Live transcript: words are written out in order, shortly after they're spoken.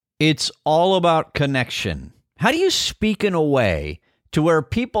It's all about connection. How do you speak in a way to where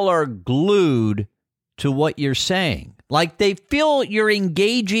people are glued to what you're saying? Like they feel you're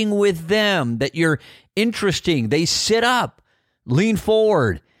engaging with them, that you're interesting. They sit up, lean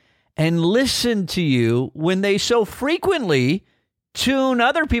forward, and listen to you when they so frequently tune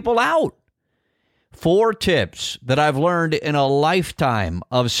other people out. 4 tips that I've learned in a lifetime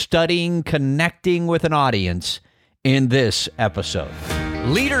of studying connecting with an audience in this episode.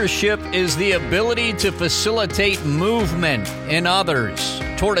 Leadership is the ability to facilitate movement in others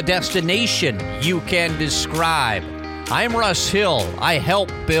toward a destination you can describe. I'm Russ Hill. I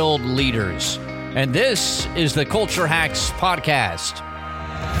help build leaders. And this is the Culture Hacks Podcast.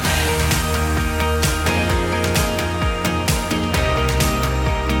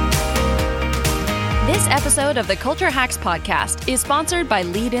 This episode of the Culture Hacks Podcast is sponsored by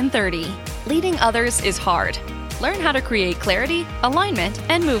Lead in 30. Leading others is hard. Learn how to create clarity, alignment,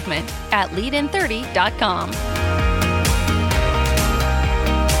 and movement at leadin30.com.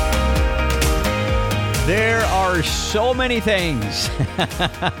 There are so many things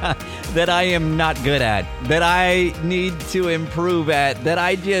that I am not good at, that I need to improve at, that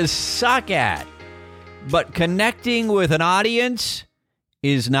I just suck at. But connecting with an audience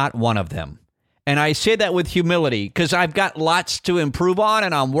is not one of them. And I say that with humility because I've got lots to improve on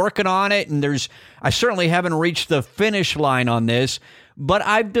and I'm working on it. And I certainly haven't reached the finish line on this, but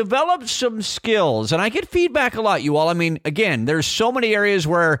I've developed some skills and I get feedback a lot, you all. I mean, again, there's so many areas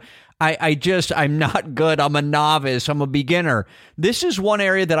where I'm not good. I'm a novice. I'm a beginner. This is one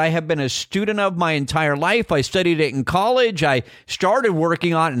area that I have been a student of my entire life. I studied it in college. I started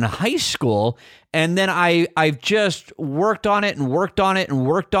working on it in high school. And then I've just worked on it and worked on it and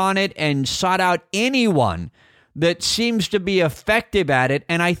worked on it and sought out anyone that seems to be effective at it.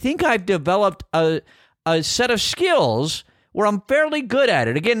 And I think I've developed a set of skills where I'm fairly good at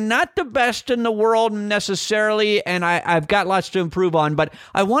it. Again, not the best in the world necessarily, and I've got lots to improve on, but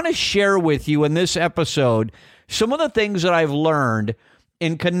I want to share with you in this episode some of the things that I've learned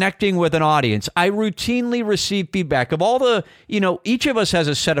in connecting with an audience. I routinely receive feedback of all the, each of us has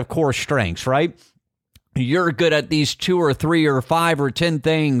a set of core strengths, right? You're good at these 2 or 3 or 5 or 10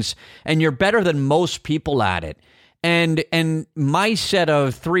 things, and you're better than most people at it. And my set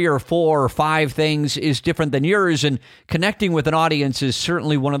of 3 or 4 or 5 things is different than yours, and connecting with an audience is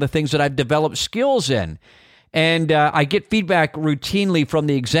certainly one of the things that I've developed skills in. And I get feedback routinely from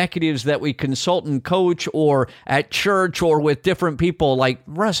the executives that we consult and coach, or at church, or with different people like,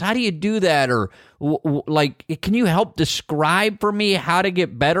 Russ, how do you do that? Or can you help describe for me how to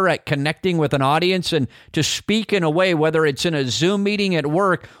get better at connecting with an audience and to speak in a way, whether it's in a Zoom meeting at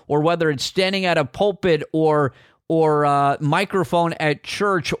work or whether it's standing at a pulpit or a microphone at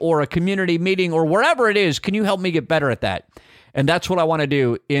church or a community meeting or wherever it is. Can you help me get better at that? And that's what I want to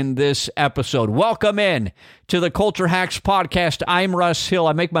do in this episode. Welcome in to the Culture Hacks Podcast. I'm Russ Hill.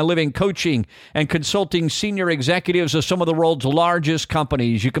 I make my living coaching and consulting senior executives of some of the world's largest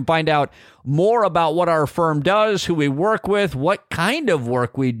companies. You can find out more about what our firm does, who we work with, what kind of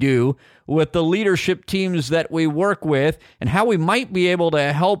work we do with the leadership teams that we work with, and how we might be able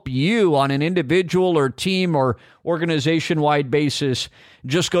to help you on an individual or team or organization-wide basis.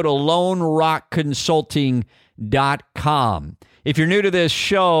 Just go to LoneRockConsulting.com. If you're new to this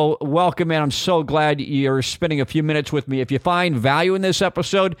show, welcome in. I'm so glad you're spending a few minutes with me. If you find value in this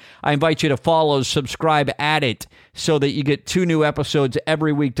episode, I invite you to follow, subscribe, add it so that you get 2 new episodes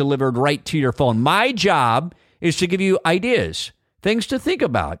every week delivered right to your phone. My job is to give you ideas, things to think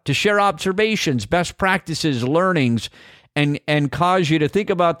about, to share observations, best practices, learnings, and cause you to think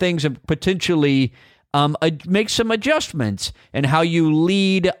about things and potentially make some adjustments in how you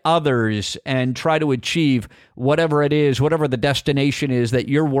lead others and try to achieve whatever it is, whatever the destination is that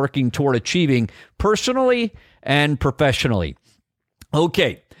you're working toward achieving personally and professionally.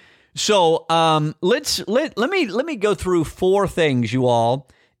 Okay, so let me go through 4 things, you all,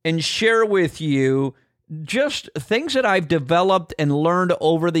 and share with you just things that I've developed and learned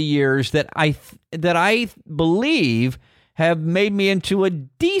over the years that I believe have made me into a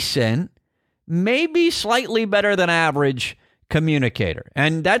decent, maybe slightly better than average communicator.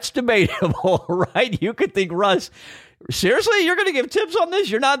 And that's debatable, right? You could think, Russ, seriously, you're going to give tips on this?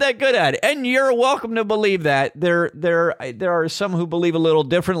 You're not that good at it. And you're welcome to believe that. There are some who believe a little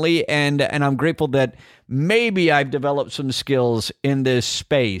differently, and I'm grateful that maybe I've developed some skills in this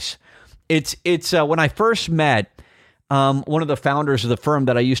space. It's when I first met one of the founders of the firm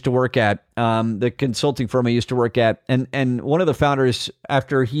that I used to work at, the consulting firm I used to work at, and one of the founders,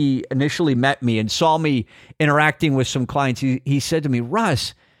 after he initially met me and saw me interacting with some clients, he said to me,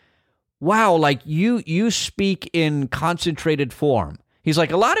 Russ, wow, like you speak in concentrated form. He's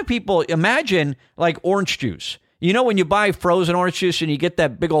like, a lot of people imagine like orange juice. You know, when you buy frozen orange juice and you get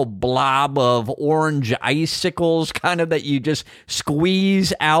that big old blob of orange icicles kind of that you just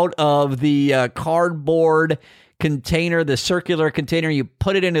squeeze out of the cardboard container, the circular container, you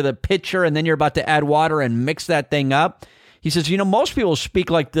put it into the pitcher and then you're about to add water and mix that thing up. He says, you know, most people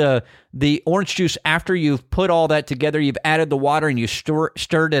speak like the orange juice after you've put all that together, you've added the water and you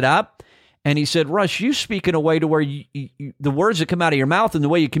stirred it up. And he said, Russ, you speak in a way to where the words that come out of your mouth and the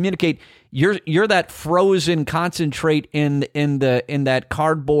way you communicate, you're that frozen concentrate in that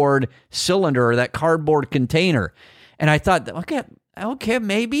cardboard cylinder or that cardboard container. And I thought, okay,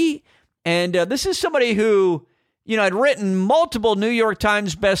 maybe. And this is somebody who, you know, had written multiple New York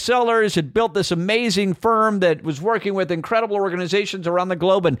Times bestsellers, had built this amazing firm that was working with incredible organizations around the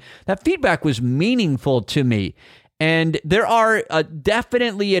globe. And that feedback was meaningful to me. And there are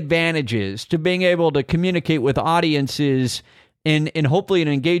definitely advantages to being able to communicate with audiences in hopefully an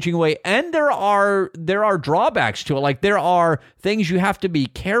engaging way. And there are drawbacks to it. Like there are things you have to be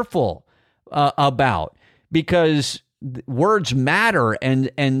careful about because words matter. And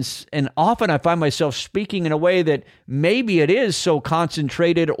often I find myself speaking in a way that maybe it is so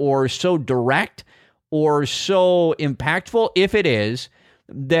concentrated or so direct or so impactful, if it is,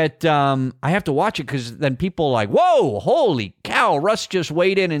 that I have to watch it because then people are like, whoa, holy cow, Russ just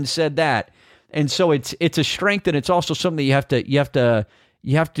weighed in and said that. And so it's a strength and it's also something that you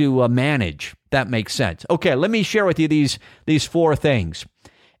have to manage. That makes sense. Okay, let me share with you these 4 things.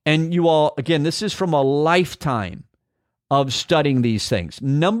 And you all, again, this is from a lifetime of studying these things.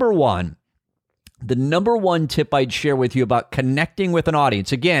 Number 1, the number 1 tip I'd share with you about connecting with an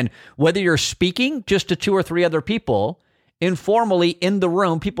audience, again, whether you're speaking just to 2 or 3 other people, informally in the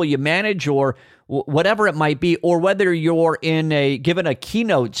room, people you manage or whatever it might be, or whether you're given a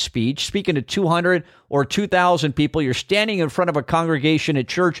keynote speech, speaking to 200 or 2,000 people, you're standing in front of a congregation at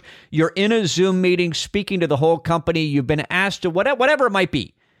church, you're in a Zoom meeting, speaking to the whole company, you've been asked to whatever it might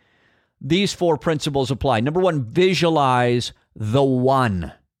be. These 4 principles apply. Number 1, visualize the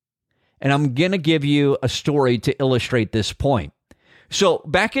one. And I'm going to give you a story to illustrate this point. So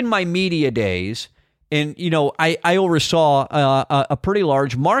back in my media days, and, you know, I oversaw a pretty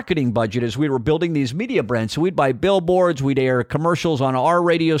large marketing budget as we were building these media brands. So we'd buy billboards, we'd air commercials on our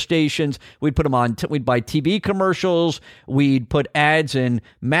radio stations, we'd put them on, we'd buy TV commercials, we'd put ads in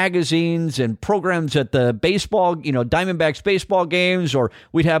magazines and programs at the baseball, you know, Diamondbacks baseball games, or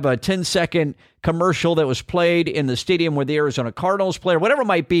we'd have a 10-second commercial that was played in the stadium where the Arizona Cardinals play, or whatever it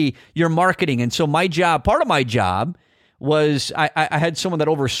might be, your marketing. And so part of my job, was I had someone that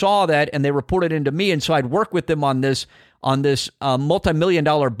oversaw that and they reported into me. And so I'd work with them on this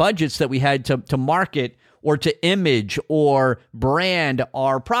multi-million-dollar budgets that we had to market or to image or brand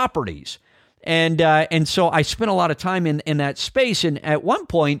our properties. And so I spent a lot of time in that space. And at one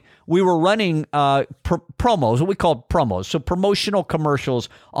point we were running promos, what we called promos. So promotional commercials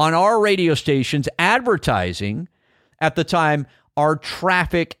on our radio stations, advertising at the time our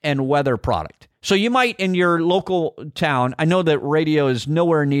traffic and weather product. So you might, in your local town, I know that radio is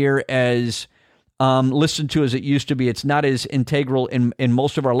nowhere near as listened to as it used to be. It's not as integral in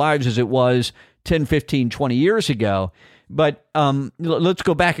most of our lives as it was 10, 15, 20 years ago. But let's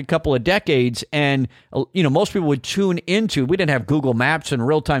go back a couple of decades, and you know, most people would tune into. We didn't have Google Maps and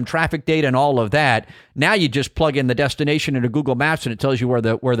real-time traffic data and all of that. Now you just plug in the destination into Google Maps, and it tells you where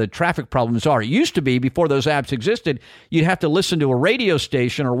the traffic problems are. It used to be, before those apps existed, you'd have to listen to a radio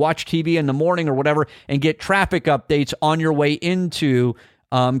station or watch TV in the morning or whatever, and get traffic updates on your way into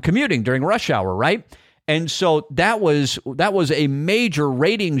commuting during rush hour, right? And so that was a major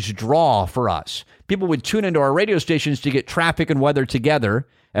ratings draw for us. People would tune into our radio stations to get traffic and weather together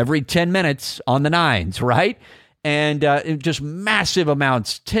every 10 minutes on the 9s, right? And just massive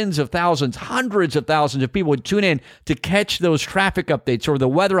amounts, tens of thousands, hundreds of thousands of people would tune in to catch those traffic updates or the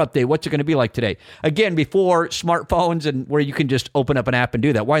weather update. What's it going to be like today? Again, before smartphones and where you can just open up an app and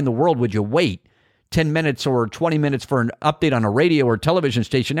do that. Why in the world would you wait 10 minutes or 20 minutes for an update on a radio or television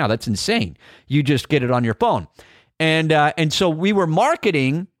station now? That's insane. You just get it on your phone. And so we were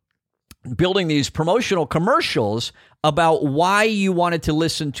building these promotional commercials about why you wanted to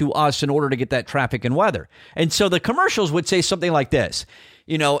listen to us in order to get that traffic and weather. And so the commercials would say something like this.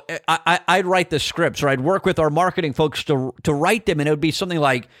 You know, I'd write the scripts, or I'd work with our marketing folks to write them, and it would be something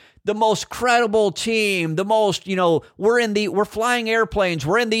like, the most credible team, the most, you know, we're flying airplanes,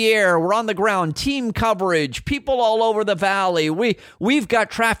 we're in the air, we're on the ground, team coverage, people all over the valley. We've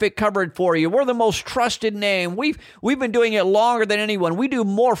got traffic covered for you. We're the most trusted name. We've been doing it longer than anyone. We do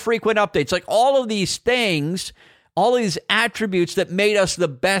more frequent updates. Like all of these things, all these attributes that made us the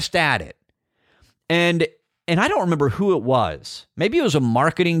best at it. And and I don't remember who it was. Maybe it was a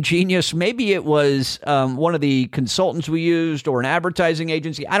marketing genius. Maybe it was one of the consultants we used or an advertising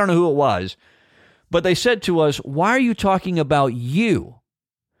agency. I don't know who it was. But they said to us, why are you talking about you?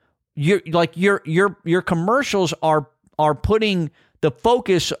 Your commercials are putting the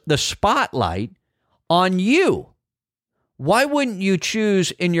focus, the spotlight on you. Why wouldn't you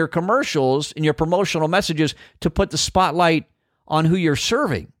choose in your commercials, in your promotional messages, to put the spotlight on who you're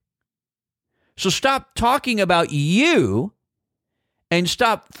serving? So stop talking about you and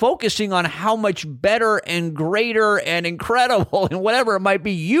stop focusing on how much better and greater and incredible and whatever it might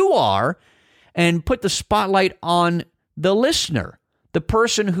be you are, and put the spotlight on the listener, the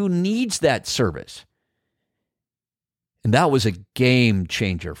person who needs that service. And that was a game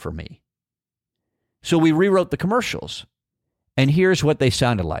changer for me. So we rewrote the commercials, and here's what they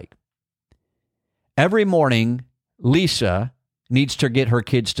sounded like. Every morning, Lisa needs to get her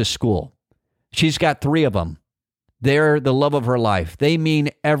kids to school. She's got 3 of them. They're the love of her life. They mean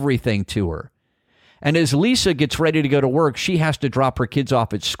everything to her. And as Lisa gets ready to go to work, she has to drop her kids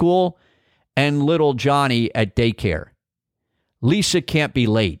off at school and little Johnny at daycare. Lisa can't be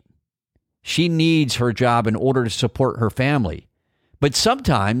late. She needs her job in order to support her family. But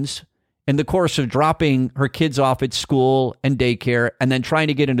sometimes, in the course of dropping her kids off at school and daycare and then trying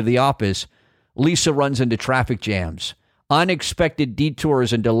to get into the office, Lisa runs into traffic jams, unexpected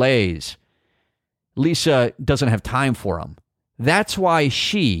detours and delays. Lisa doesn't have time for them. That's why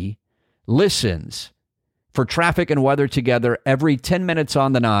she listens for Traffic and Weather Together every 10 minutes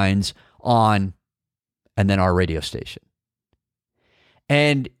on the 9s on, and then our radio station.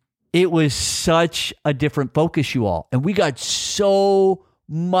 And it was such a different focus, you all. And we got so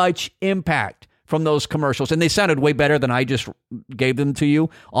much impact from those commercials. And they sounded way better than I just gave them to you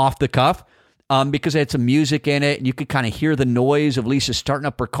off the cuff, because they had some music in it. And you could kind of hear the noise of Lisa starting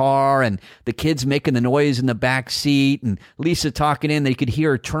up her car and the kids making the noise in the back seat and Lisa talking in. They could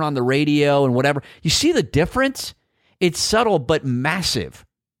hear her turn on the radio and whatever. You see the difference? It's subtle but massive.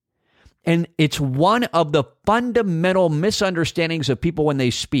 And it's one of the fundamental misunderstandings of people when they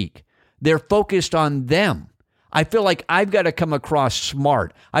speak. They're focused on them. I feel like I've got to come across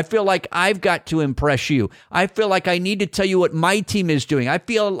smart. I feel like I've got to impress you. I feel like I need to tell you what my team is doing. I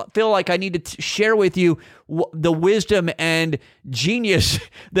feel like I need to share with you the wisdom and genius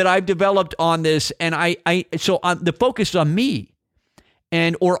that I've developed on this. And so the focus is on me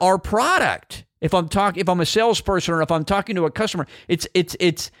or our product. If I'm a salesperson or if I'm talking to a customer,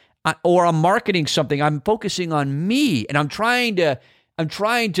 or I'm marketing something, I'm focusing on me, and I'm trying to,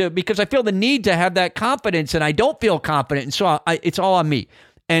 because I feel the need to have that confidence, and I don't feel confident, and so it's all on me.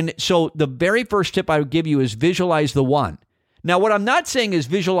 And so the very first tip I would give you is visualize the one. Now, what I'm not saying is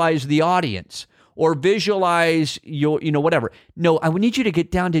visualize the audience or visualize your, whatever. No, I would need you to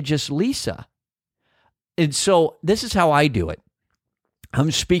get down to just Lisa. And so this is how I do it. I'm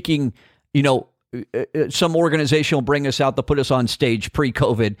speaking, some organization will bring us out to put us on stage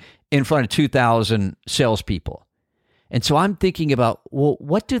pre-COVID in front of 2,000 salespeople. And so I'm thinking about, well,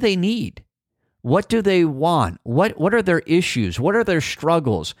 what do they need? What do they want? What are their issues? What are their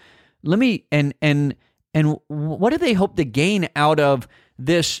struggles? And what do they hope to gain out of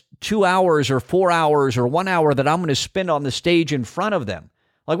this 2 hours or 4 hours or 1 hour that I'm going to spend on the stage in front of them?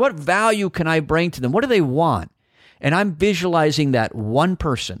 Like, what value can I bring to them? What do they want? And I'm visualizing that one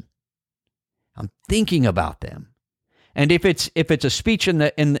person. I'm thinking about them. And if it's a speech I'm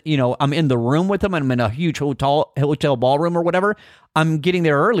in the room with them, I'm in a huge hotel ballroom or whatever, I'm getting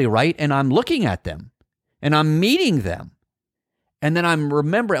there early, right? And I'm looking at them and I'm meeting them. And then I'm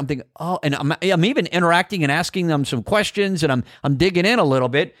thinking, and I'm even interacting and asking them some questions, and I'm digging in a little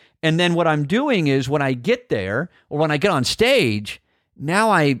bit. And then what I'm doing is when I get there or when I get on stage,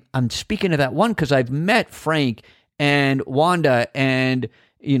 now I'm speaking to that one because I've met Frank and Wanda and,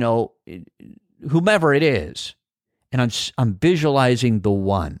 whomever it is. And I'm visualizing the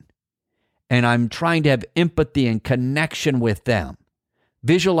one. And I'm trying to have empathy and connection with them.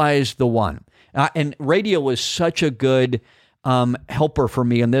 Visualize the one. And radio was such a good helper for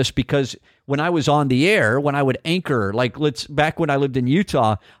me in this, because when I was on the air, when I would anchor, back when I lived in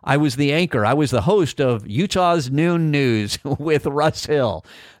Utah, I was the anchor. I was the host of Utah's Noon News with Russ Hill.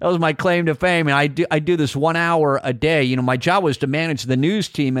 That was my claim to fame. And I do this 1 hour a day. My job was to manage the news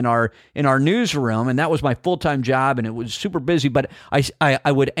team in our newsroom, and that was my full-time job, and it was super busy. But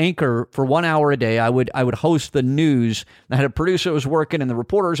I would anchor for 1 hour a day. I would host the news. I had a producer that was working, and the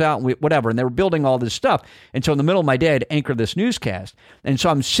reporters out, and whatever, and they were building all this stuff. And so in the middle of my day, I'd anchor this newscast. And so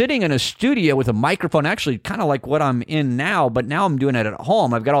I'm sitting in a studio studio with a microphone, actually kind of like what I'm in now, but now I'm doing it at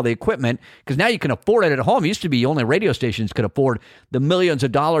home. I've got all the equipment because now you can afford it at home. It used to be only radio stations could afford the millions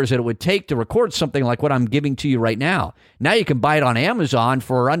of dollars that it would take to record something like what I'm giving to you right now. Now you can buy it on Amazon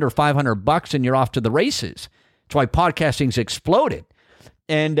for under $500 and you're off to the races. That's why podcasting's exploded.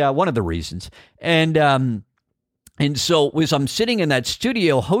 And one of the reasons. And so as I'm sitting in that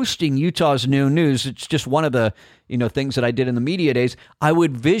studio hosting Utah's Noon News, it's just one of the things that I did in the media days, I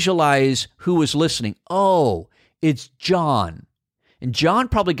would visualize who was listening. Oh, it's John. And John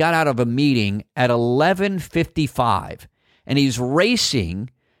probably got out of a meeting at 11:55, and he's racing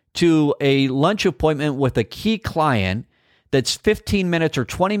to a lunch appointment with a key client that's 15 minutes or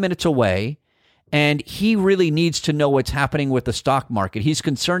 20 minutes away. And he really needs to know what's happening with the stock market. He's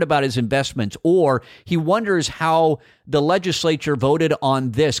concerned about his investments, or he wonders how the legislature voted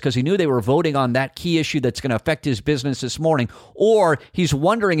on this because he knew they were voting on that key issue that's going to affect his business this morning. Or he's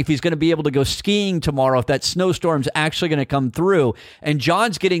wondering if he's going to be able to go skiing tomorrow, if that snowstorm's actually going to come through. And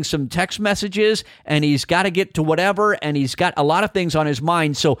John's getting some text messages, and he's got to get to whatever, and he's got a lot of things on his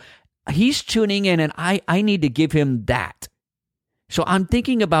mind. So he's tuning in, and I need to give him that. So I'm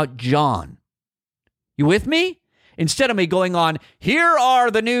thinking about John. You with me? Instead of me going on, here are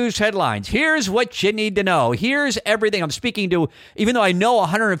the news headlines. Here's what you need to know. Here's everything I'm speaking to. Even though I know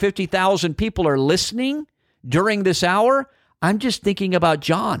 150,000 people are listening during this hour, I'm just thinking about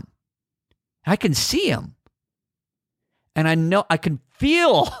John. I can see him. And I know I can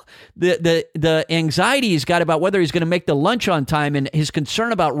feel the anxiety he's got about whether he's going to make the lunch on time, and his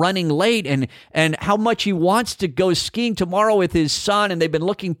concern about running late, and how much he wants to go skiing tomorrow with his son, and they've been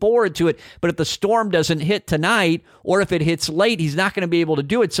looking forward to it. But if the storm doesn't hit tonight, or if it hits late, he's not going to be able to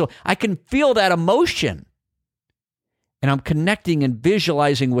do it. So I can feel that emotion. And I'm connecting and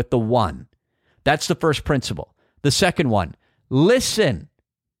visualizing with the one. That's the first principle. The second one, listen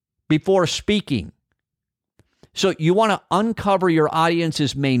before speaking. So you want to uncover your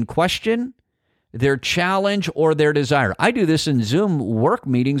audience's main question, their challenge, or their desire. I do this in Zoom work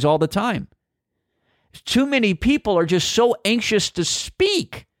meetings all the time. Too many people are just so anxious to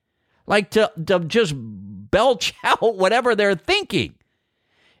speak, like to just belch out whatever they're thinking.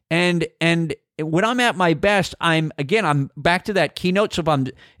 And when I'm at my best, I'm back to that keynote. So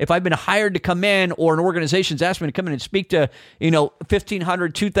if I've been hired to come in, or an organization's asked me to come in and speak to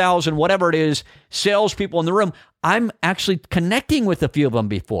 1,500, 2,000, whatever it is, salespeople in the room, I'm actually connecting with a few of them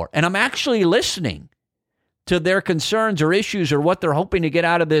before, and I'm actually listening to their concerns or issues or what they're hoping to get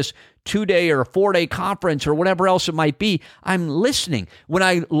out of this 2-day or 4-day conference or whatever else it might be. I'm listening. When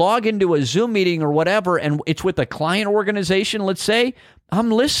I log into a Zoom meeting or whatever, and it's with a client organization, let's say, I'm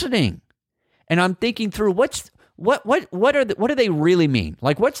listening. And I'm thinking through what do they really mean?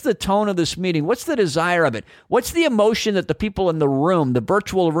 Like, what's the tone of this meeting? What's the desire of it? What's the emotion that the people in the room, the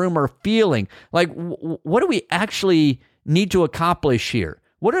virtual room, are feeling? Like, what do we actually need to accomplish here?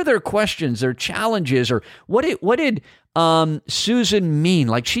 What are their questions, their challenges, or what did Susan mean?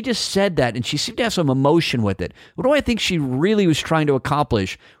 Like, she just said that, and she seemed to have some emotion with it. What do I think she really was trying to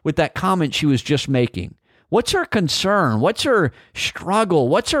accomplish with that comment she was just making? What's her concern? What's her struggle?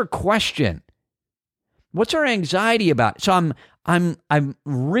 What's her question? What's her anxiety about? So I'm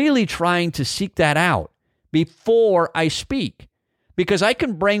really trying to seek that out before I speak, because I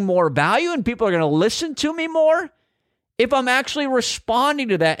can bring more value and people are going to listen to me more if I'm actually responding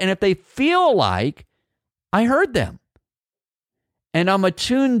to that, and if they feel like I heard them and I'm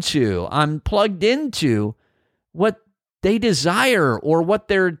attuned to, I'm plugged into what they desire or what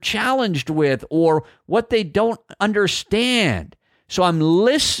they're challenged with or what they don't understand. So I'm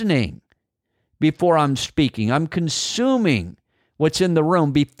listening before I'm speaking. I'm consuming what's in the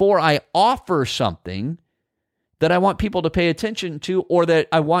room before I offer something that I want people to pay attention to, or that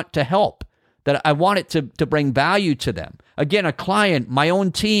I want to help, that I want it to bring value to them. Again, a client, my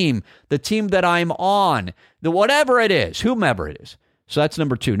own team, the team that I'm on, whatever it is, whomever it is. So that's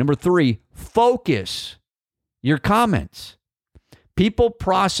number 2. Number 3, focus your comments. People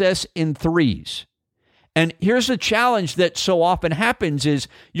process in threes. And here's the challenge that so often happens is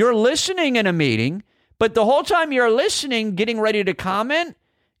you're listening in a meeting, but the whole time you're listening, getting ready to comment,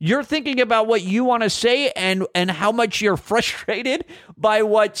 you're thinking about what you want to say and how much you're frustrated by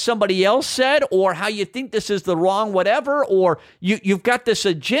what somebody else said, or how you think this is the wrong whatever, or you've got this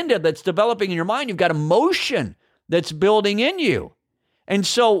agenda that's developing in your mind. You've got emotion that's building in you. And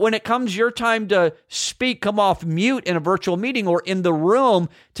so when it comes your time to speak, come off mute in a virtual meeting or in the room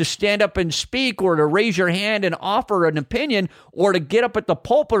to stand up and speak, or to raise your hand and offer an opinion, or to get up at the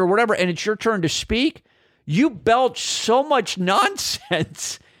pulpit or whatever, and it's your turn to speak, you belch so much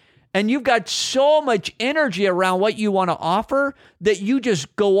nonsense And you've got so much energy around what you want to offer that you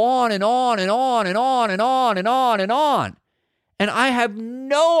just go on and on and on and on and on and on and on. And I have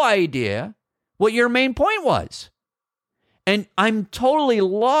no idea what your main point was. And I'm totally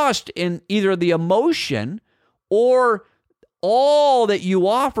lost in either the emotion or all that you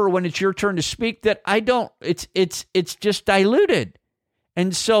offer when it's your turn to speak that I don't, it's just diluted.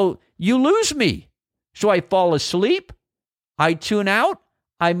 And so you lose me. So I fall asleep, I tune out,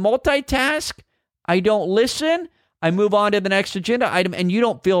 I multitask, I don't listen, I move on to the next agenda item, and you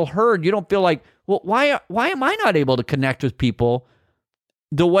don't feel heard. You don't feel like, well, why am I not able to connect with people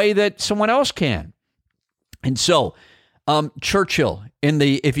the way that someone else can? And so Churchill,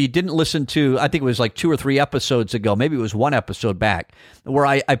 if you didn't listen to, I think it was like 2 or 3 episodes ago, maybe it was 1 episode back, where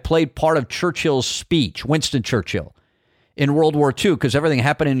I played part of Churchill's speech, Winston Churchill, in World War II, because everything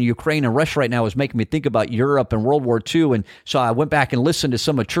happening in Ukraine and Russia right now is making me think about Europe and World War II. And so I went back and listened to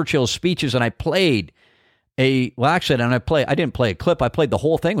some of Churchill's speeches, and I played I didn't play a clip. I played the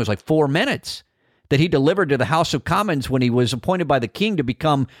whole thing. It was like 4 minutes that he delivered to the House of Commons when he was appointed by the king to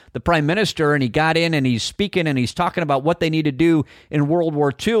become the prime minister. And he got in and he's speaking and he's talking about what they need to do in World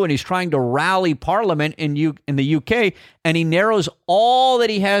War II. And he's trying to rally Parliament in the UK. And he narrows all that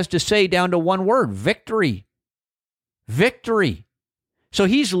he has to say down to one word: victory. Victory. So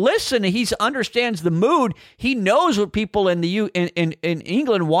he's listening. He understands the mood. He knows what people in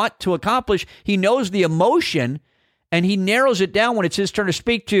England want to accomplish. He knows the emotion, and he narrows it down when it's his turn to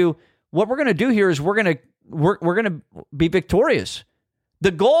speak to. What we're going to do here is we're going to be victorious.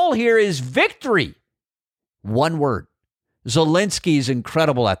 The goal here is victory. One word. Zelensky's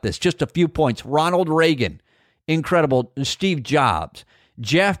incredible at this. Just a few points. Ronald Reagan, incredible. Steve Jobs,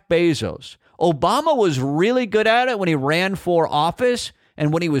 Jeff Bezos. Obama was really good at it when he ran for office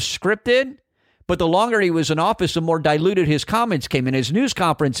and when he was scripted. But the longer he was in office, the more diluted his comments came in his news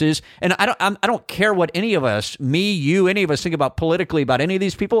conferences. And I don't care what any of us, me, you, any of us think about politically about any of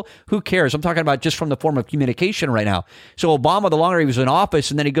these people. Who cares? I'm talking about just from the form of communication right now. So Obama, the longer he was in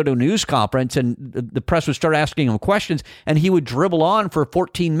office, and then he'd go to a news conference and the press would start asking him questions, and he would dribble on for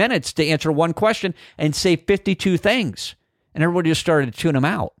 14 minutes to answer one question and say 52 things. And everybody just started to tune him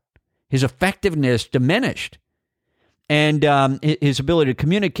out. His effectiveness diminished. And his ability to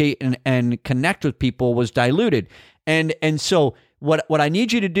communicate and connect with people was diluted. And so what I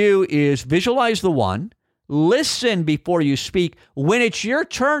need you to do is visualize the one, listen before you speak. When it's your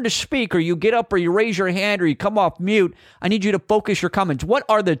turn to speak, or you get up or you raise your hand or you come off mute, I need you to focus your comments. What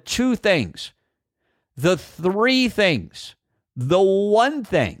are the 2 things, the 3 things, the 1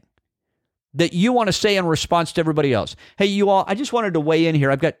 thing that you want to say in response to everybody else? Hey, you all, I just wanted to weigh in here.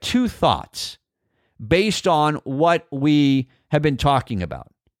 I've got 2 thoughts based on what we have been talking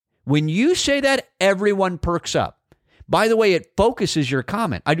about. When you say that, everyone perks up. By the way, it focuses your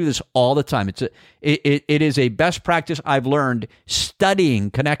comment. I do this all the time. It is a best practice I've learned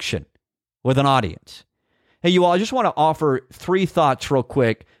studying connection with an audience. Hey, you all, I just want to offer 3 thoughts real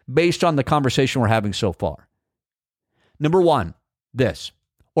quick based on the conversation we're having so far. Number 1, this.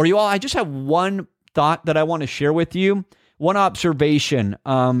 Or you all, I just have 1 thought that I want to share with you. 1 observation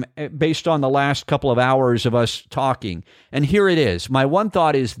based on the last couple of hours of us talking. And here it is. My 1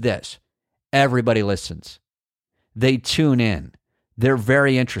 thought is this. Everybody listens. They tune in. They're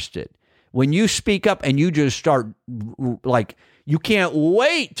very interested. When you speak up and you just start, like, you can't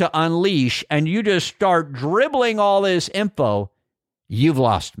wait to unleash and you just start dribbling all this info, you've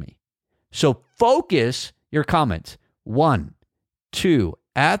lost me. So focus your comments. 1, 2,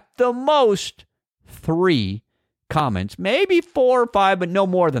 at the most 3 comments, maybe 4 or 5, but no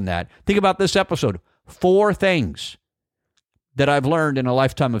more than that. Think about this episode. 4 things that I've learned in a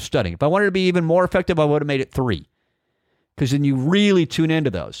lifetime of studying. If I wanted to be even more effective, I would have made it 3, because then you really tune into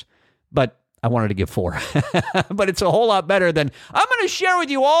those. But I wanted to give 4. But it's a whole lot better than, I'm going to share with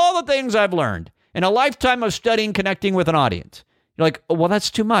you all the things I've learned in a lifetime of studying, connecting with an audience. You're like, oh, well,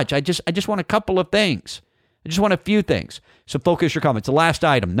 that's too much. I just want a couple of things. I just want a few things. So focus your comments. The last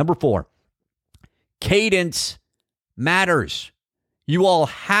item, number 4, cadence matters. You all,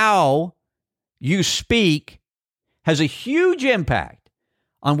 how you speak has a huge impact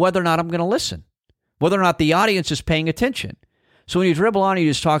on whether or not I'm going to listen, whether or not the audience is paying attention. So when you dribble on, you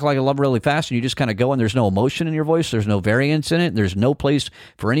just talk like a love really fast, and you just kind of go, and there's no emotion in your voice, there's no variance in it, there's no place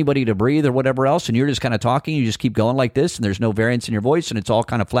for anybody to breathe or whatever else, and you're just kind of talking, you just keep going like this, and there's no variance in your voice, and it's all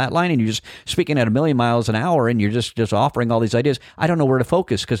kind of flatline, and you're just speaking at 1,000,000 miles an hour, and you're just offering all these ideas. I don't know where to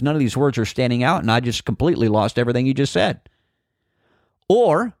focus because none of these words are standing out, and I just completely lost everything you just said.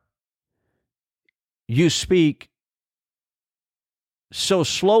 Or you speak so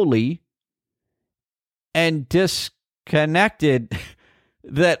slowly and disconnected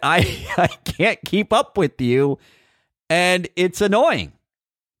that I can't keep up with you, and it's annoying.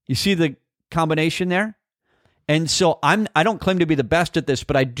 You see the combination there? And so I don't claim to be the best at this,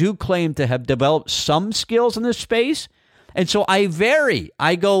 but I do claim to have developed some skills in this space. And so I vary.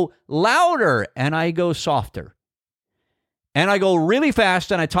 I go louder and I go softer. And I go really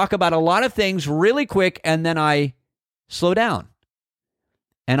fast and I talk about a lot of things really quick, and then I slow down.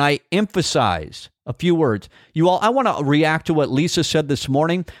 And I emphasize a few words. You all, I want to react to what Lisa said this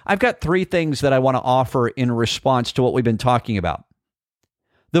morning. I've got 3 things that I want to offer in response to what we've been talking about.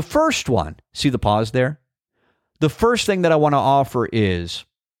 The first one, see the pause there? The first thing that I want to offer is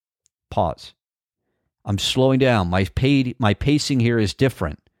pause. I'm slowing down. My pacing here is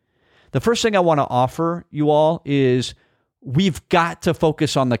different. The first thing I want to offer you all is we've got to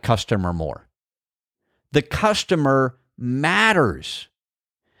focus on the customer more. The customer matters.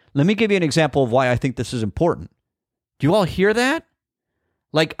 Let me give you an example of why I think this is important. Do you all hear that?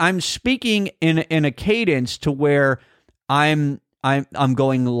 Like, I'm speaking in a cadence to where I'm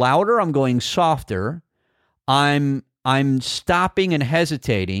going louder, I'm going softer. I'm stopping and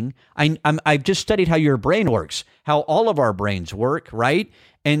hesitating. I've just studied how your brain works, how all of our brains work, right?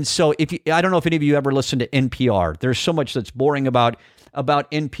 And so I don't know if any of you ever listen to NPR. There's so much that's boring about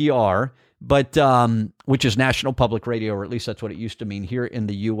NPR, but which is National Public Radio, or at least that's what it used to mean here in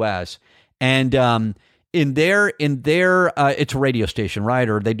the U.S. And in their it's a radio station, right?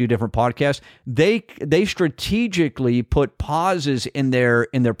 Or they do different podcasts. They strategically put pauses in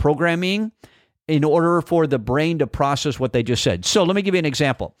their programming in order for the brain to process what they just said. So let me give you an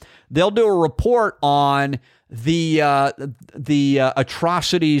example. They'll do a report on the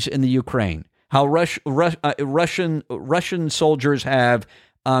atrocities in the Ukraine, how Russian soldiers have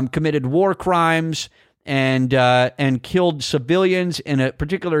committed war crimes and killed civilians in a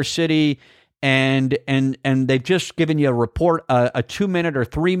particular city, and they've just given you a report, a 2-minute or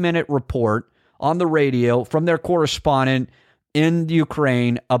 3-minute report on the radio from their correspondent in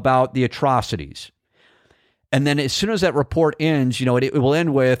Ukraine about the atrocities. And then as soon as that report ends, it will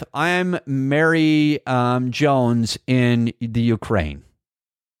end with, I'm Mary Jones in the Ukraine.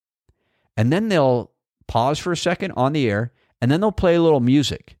 And then they'll pause for a second on the air, and then they'll play a little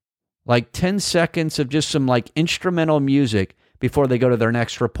music, like 10 seconds of just some like instrumental music before they go to their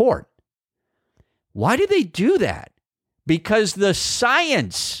next report. Why do they do that? Because the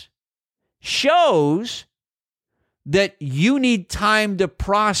science shows that you need time to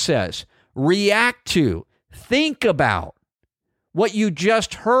process, react to, think about what you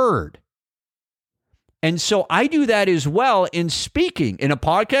just heard. And so I do that as well in speaking. In a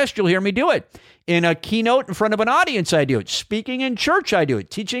podcast, you'll hear me do it. In a keynote in front of an audience, I do it. Speaking in church, I do it.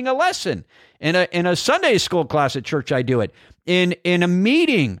 Teaching a lesson. In a Sunday school class at church, I do it. In a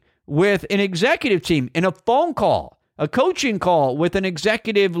meeting with an executive team, in a phone call, a coaching call with an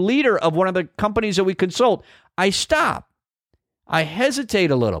executive leader of one of the companies that we consult, I stop. I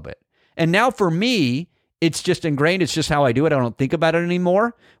hesitate a little bit. And now for me, it's just ingrained. It's just how I do it. I don't think about it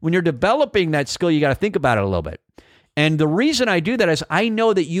anymore. When you're developing that skill, you got to think about it a little bit. And the reason I do that is I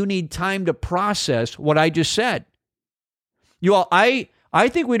know that you need time to process what I just said. You all, I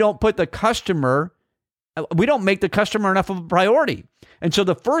think we don't make the customer enough of a priority. And so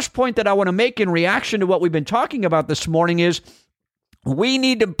the first point that I want to make in reaction to what we've been talking about this morning is we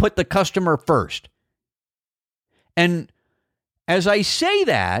need to put the customer first. And as I say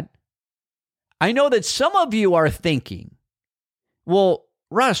that, I know that some of you are thinking, well,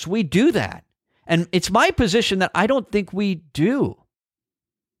 Russ, we do that. And it's my position that I don't think we do.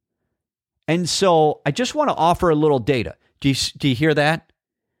 And so I just want to offer a little data. Do you hear that?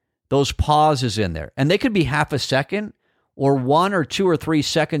 Those pauses in there. And they could be half a second or 1 or 2 or 3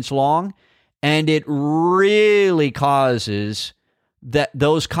 seconds long. And it really causes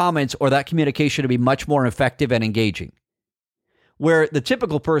those comments or that communication to be much more effective and engaging. Where the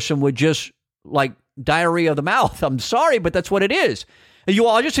typical person would just like diarrhea of the mouth. I'm sorry, but that's what it is. You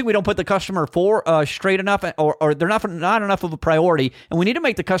all, I just think we don't put the customer straight enough, or they're not enough of a priority, and we need to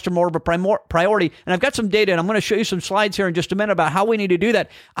make the customer more of a priority. And I've got some data, and I'm going to show you some slides here in just a minute about how we need to do that.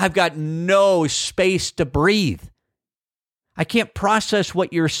 I've got no space to breathe. I can't process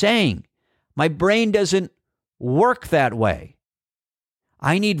what you're saying. My brain doesn't work that way.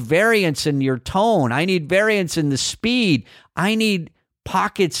 I need variance in your tone. I need variance in the speed. I need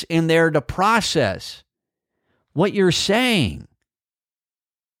pockets in there to process what you're saying.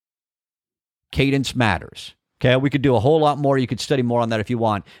 Cadence matters. Okay, we could do a whole lot more. You could study more on that if you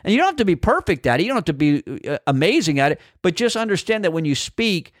want. And you don't have to be perfect at it. You don't have to be amazing at it. But just understand that when you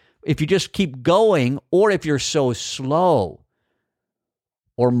speak, if you just keep going, or if you're so slow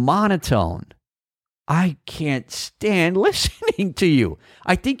or monotone I can't stand listening to you.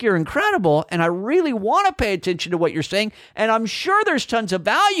 I think you're incredible, and I really want to pay attention to what you're saying, and I'm sure there's tons of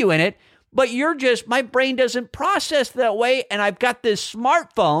value in it, but my brain doesn't process that way, and I've got this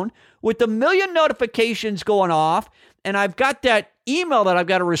smartphone with a million notifications going off, and I've got that email that I've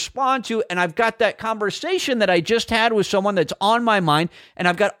got to respond to, and I've got that conversation that I just had with someone that's on my mind, and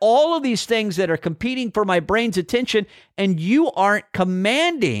I've got all of these things that are competing for my brain's attention, and you aren't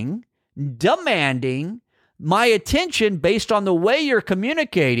demanding my attention based on the way you're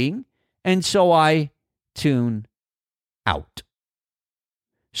communicating, and so I tune out.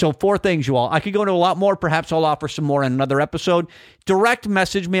 So 4 things, you all. I could go into a lot more. Perhaps I'll offer some more in another episode. Direct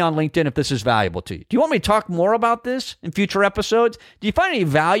message me on LinkedIn if this is valuable to you. Do you want me to talk more about this in future episodes? Do you find any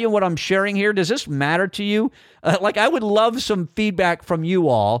value in what I'm sharing here? Does this matter to you? I would love some feedback from you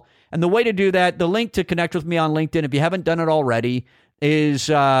all. And the way to do that, the link to connect with me on LinkedIn, if you haven't done it already, is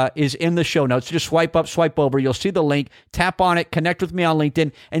in the show notes. Just swipe up, swipe over. You'll see the link. Tap on it, connect with me on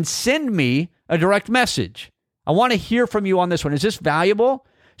LinkedIn, and send me a direct message. I want to hear from you on this one. Is this valuable?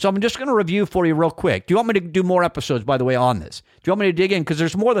 So I'm just going to review for you real quick. Do you want me to do more episodes, by the way, on this? Do you want me to dig in? Because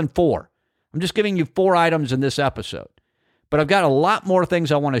there's more than 4. I'm just giving you 4 items in this episode. But I've got a lot more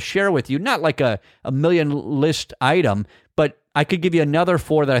things I want to share with you. Not like a million list item, but I could give you another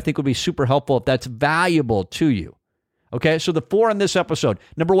 4 that I think would be super helpful if that's valuable to you. Okay, so the 4 in this episode.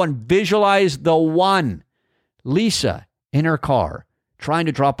 Number 1, visualize the one. Lisa in her car trying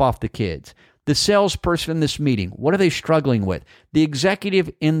to drop off the kids. The salesperson in this meeting, what are they struggling with? The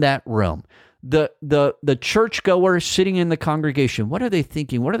executive in that room. The churchgoer sitting in the congregation, what are they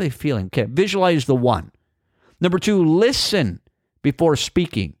thinking? What are they feeling? Okay, visualize the one. Number 2, listen before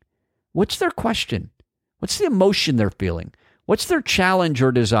speaking. What's their question? What's the emotion they're feeling? What's their challenge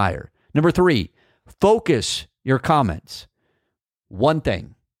or desire? Number 3, focus your comments. 1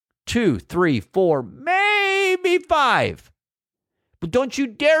 thing, 2, 3, 4, maybe 5. But don't you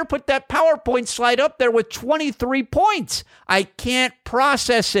dare put that PowerPoint slide up there with 23 points. I can't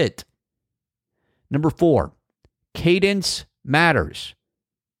process it. Number 4, cadence matters.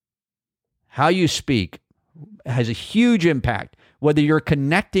 How you speak has a huge impact, whether you're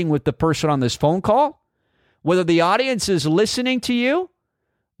connecting with the person on this phone call, whether the audience is listening to you,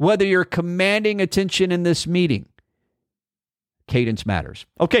 whether you're commanding attention in this meeting. Cadence matters.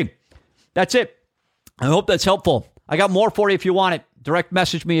 Okay, that's it. I hope that's helpful. I got more for you if you want it. Direct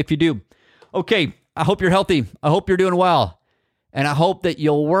message me if you do. Okay, I hope you're healthy. I hope you're doing well. And I hope that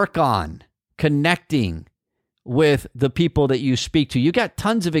you'll work on connecting with the people that you speak to. You got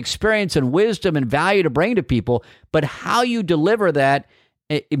tons of experience and wisdom and value to bring to people, but how you deliver that,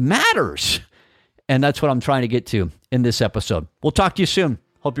 it matters. And that's what I'm trying to get to in this episode. We'll talk to you soon.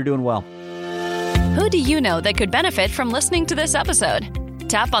 Hope you're doing well. Who do you know that could benefit from listening to this episode?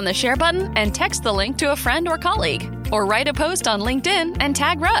 Tap on the share button and text the link to a friend or colleague, or write a post on LinkedIn and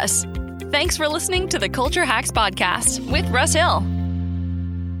tag Russ. Thanks for listening to the Culture Hacks Podcast with Russ Hill.